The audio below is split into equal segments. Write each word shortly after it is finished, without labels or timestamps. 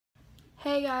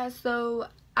Hey guys, so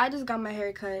I just got my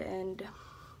hair cut and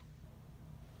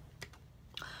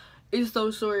it's so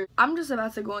short. I'm just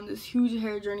about to go on this huge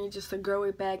hair journey just to grow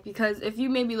it back, because if you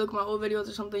maybe look at my old videos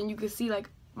or something, you can see like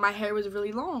my hair was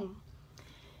really long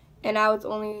and now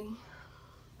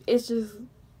it's just,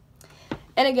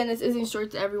 and again, this isn't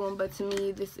short to everyone, but to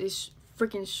me this is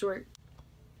freaking short.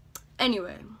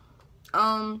 Anyway,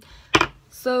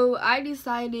 so I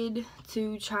decided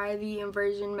to try the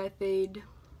inversion method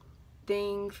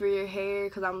thing for your hair,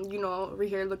 because I'm, over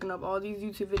here looking up all these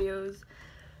YouTube videos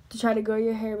to try to grow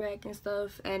your hair back and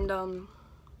stuff. And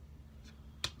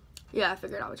yeah, I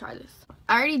figured I would try this.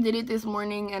 I already did it this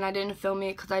morning and I didn't film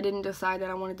it because I didn't decide that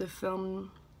I wanted to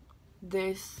film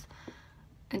this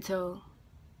until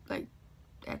like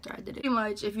after I did it. Pretty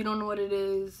much, if you don't know what it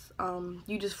is,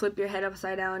 you just flip your head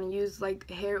upside down and use like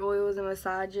hair oils and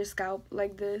massage your scalp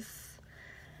like this,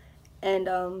 and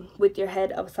with your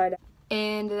head upside down.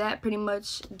 And that pretty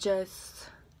much just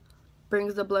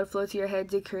brings the blood flow to your head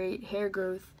to create hair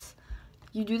growth.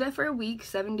 You do that for a week,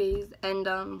 7 days, and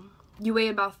you wait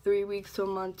about 3 weeks to a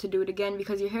month to do it again,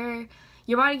 because your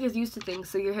body gets used to things,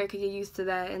 so your hair can get used to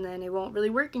that and then it won't really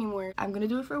work anymore. I'm gonna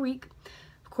do it for a week,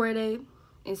 record it,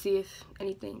 and see if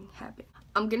anything happened.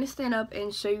 I'm gonna stand up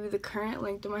and show you the current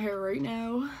length of my hair right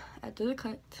now after the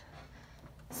cut.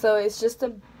 So it's just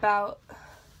about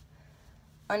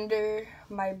under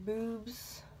my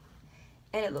boobs,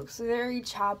 and it looks very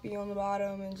choppy on the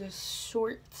bottom and just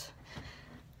short.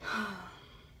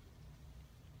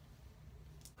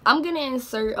 I'm gonna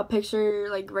insert a picture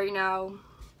like right now,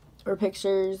 or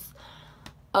pictures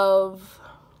of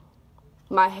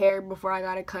my hair before I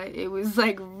got it cut. It was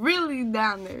like really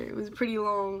down there. It was pretty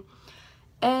long,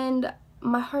 and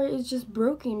my heart is just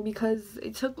broken because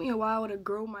it took me a while to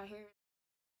grow my hair.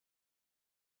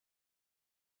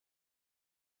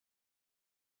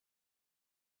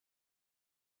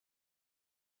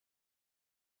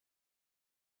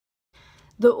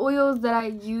 The oils that I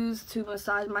use to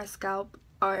massage my scalp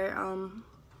are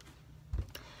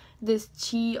this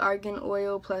Chi argan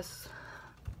oil plus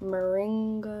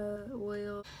moringa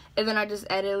oil, and then I just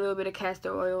added a little bit of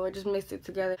castor oil or just mixed it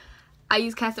together. I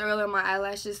use castor oil on my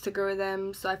eyelashes to grow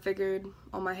them, so I figured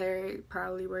on my hair it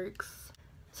probably works.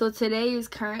 So today is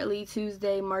currently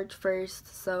Tuesday, March 1st,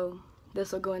 so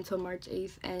this will go until March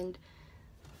 8th, and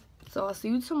so I'll see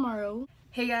you tomorrow.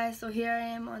 Hey guys, so here I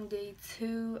am on day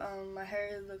 2. My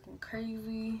hair is looking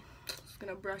crazy. Just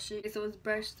gonna brush it. So it's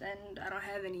brushed and I don't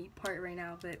have any part right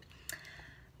now, but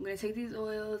I'm gonna take these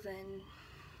oils and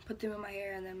put them in my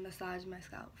hair and then massage my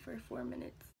scalp for 4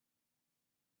 minutes.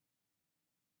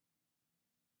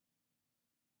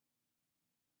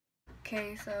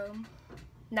 Okay, so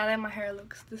now that my hair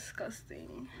looks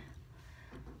disgusting,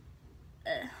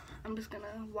 I'm just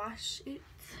gonna wash it.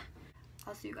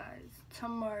 I'll see you guys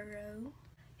tomorrow.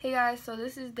 Hey guys, so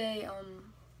this is day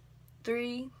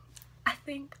 3, I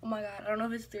think. Oh my god, I don't know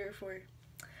if it's 3 or 4.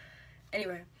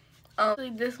 Anyway,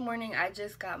 this morning I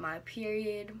just got my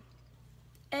period,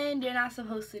 and you're not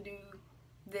supposed to do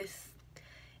this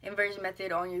inversion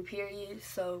method on your period,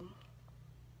 so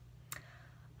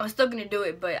I'm still gonna do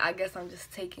it, but I guess I'm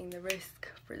just taking the risk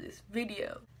for this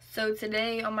video. So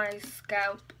today on my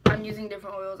scalp, I'm using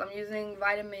different oils. I'm using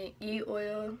vitamin E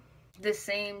oil, the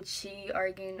same Chi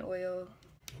argan oil,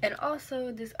 and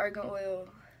also this argan oil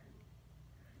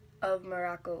of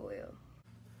Morocco oil.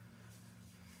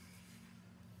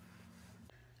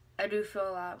 I do feel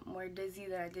a lot more dizzy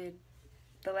than I did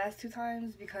the last 2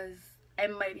 times, because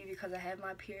it might be because I had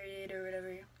my period or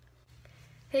whatever.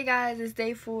 Hey guys, it's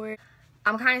day 4.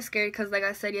 I'm kind of scared because, like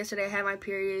I said yesterday, I had my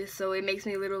period, so it makes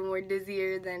me a little more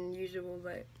dizzier than usual,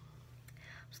 but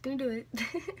I'm just gonna do it.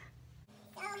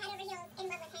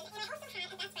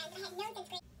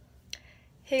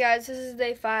 Hey guys, this is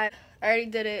day 5. I already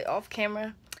did it off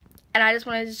camera, and I just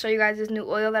wanted to show you guys this new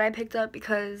oil that I picked up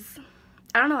because,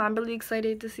 I don't know, I'm really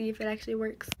excited to see if it actually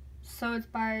works. So it's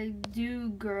by Do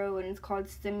Grow, and it's called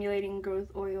Stimulating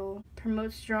Growth Oil.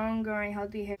 Promotes strong, growing,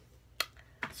 healthy hair.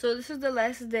 So this is the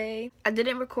last day. I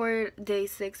didn't record day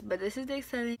 6, but this is day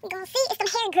 7. We're gonna see if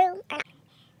some hair grew or not.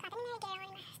 Pop in my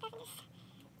hair, stuff, and just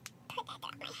put that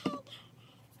down my head.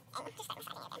 And just start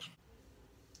massaging it again.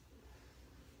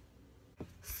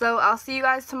 So I'll see you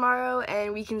guys tomorrow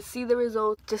and we can see the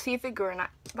results to see if it grew or not.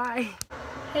 Bye.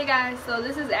 Hey guys, so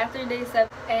this is after day 7,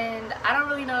 and I don't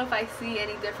really know if I see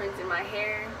any difference in my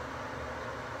hair,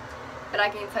 but I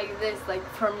can tell you this, like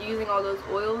from using all those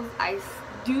oils, I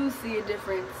do see a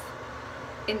difference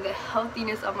in the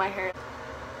healthiness of my hair.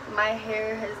 My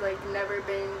hair has like never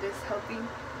been this healthy.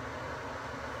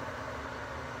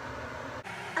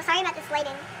 Oh, sorry about this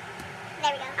lighting.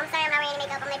 There we go. I'm sorry I'm not wearing any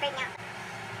makeup. I'm like breaking out.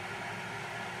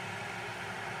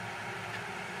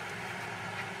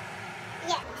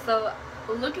 So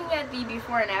looking at the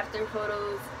before and after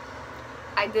photos,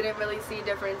 I didn't really see a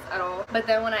difference at all. But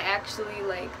then when I actually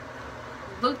like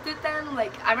looked at them,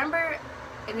 like I remember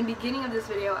in the beginning of this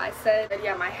video I said that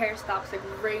yeah, my hair stops like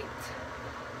right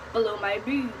below my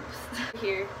boobs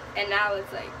here, and now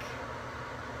it's like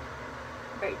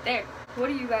right there. What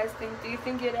do you guys think? Do you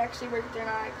think it actually worked or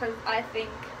not? Because I think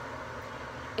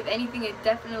if anything it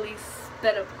definitely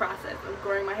sped up the process of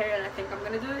growing my hair, and I think I'm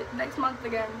gonna do it next month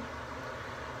again.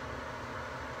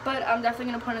 But I'm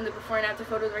definitely gonna put in the before and after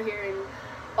photos right here. And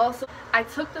also I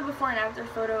took the before and after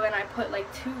photo and I put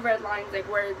like 2 red lines like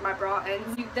where my bra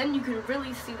ends. Then you can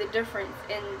really see the difference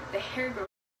in the hair growth.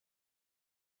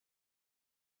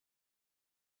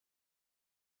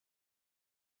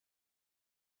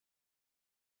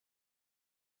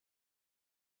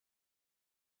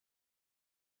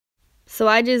 So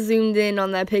I just zoomed in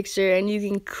on that picture and you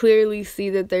can clearly see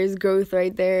that there's growth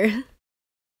right there.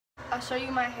 I'll show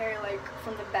you my hair like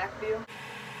from the back view.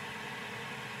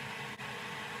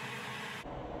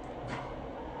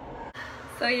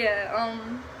 So yeah,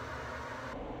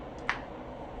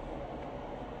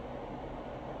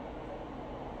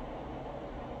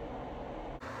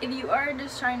 if you are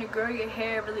just trying to grow your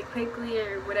hair really quickly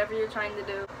or whatever you're trying to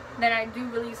do, then I do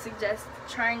really suggest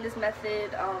trying this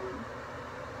method.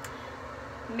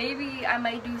 Maybe I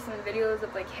might do some videos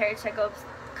of like hair checkups,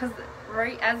 because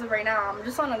as of right now I'm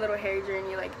just on a little hair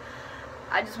journey. Like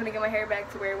I just want to get my hair back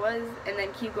to where it was and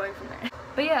then keep going from there.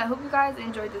 But yeah, I hope you guys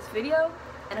enjoyed this video,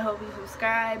 and I hope you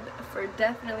subscribe for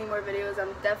definitely more videos.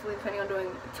 I'm definitely planning on doing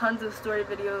tons of story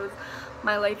videos.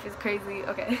 My life is crazy.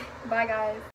 Okay, bye guys.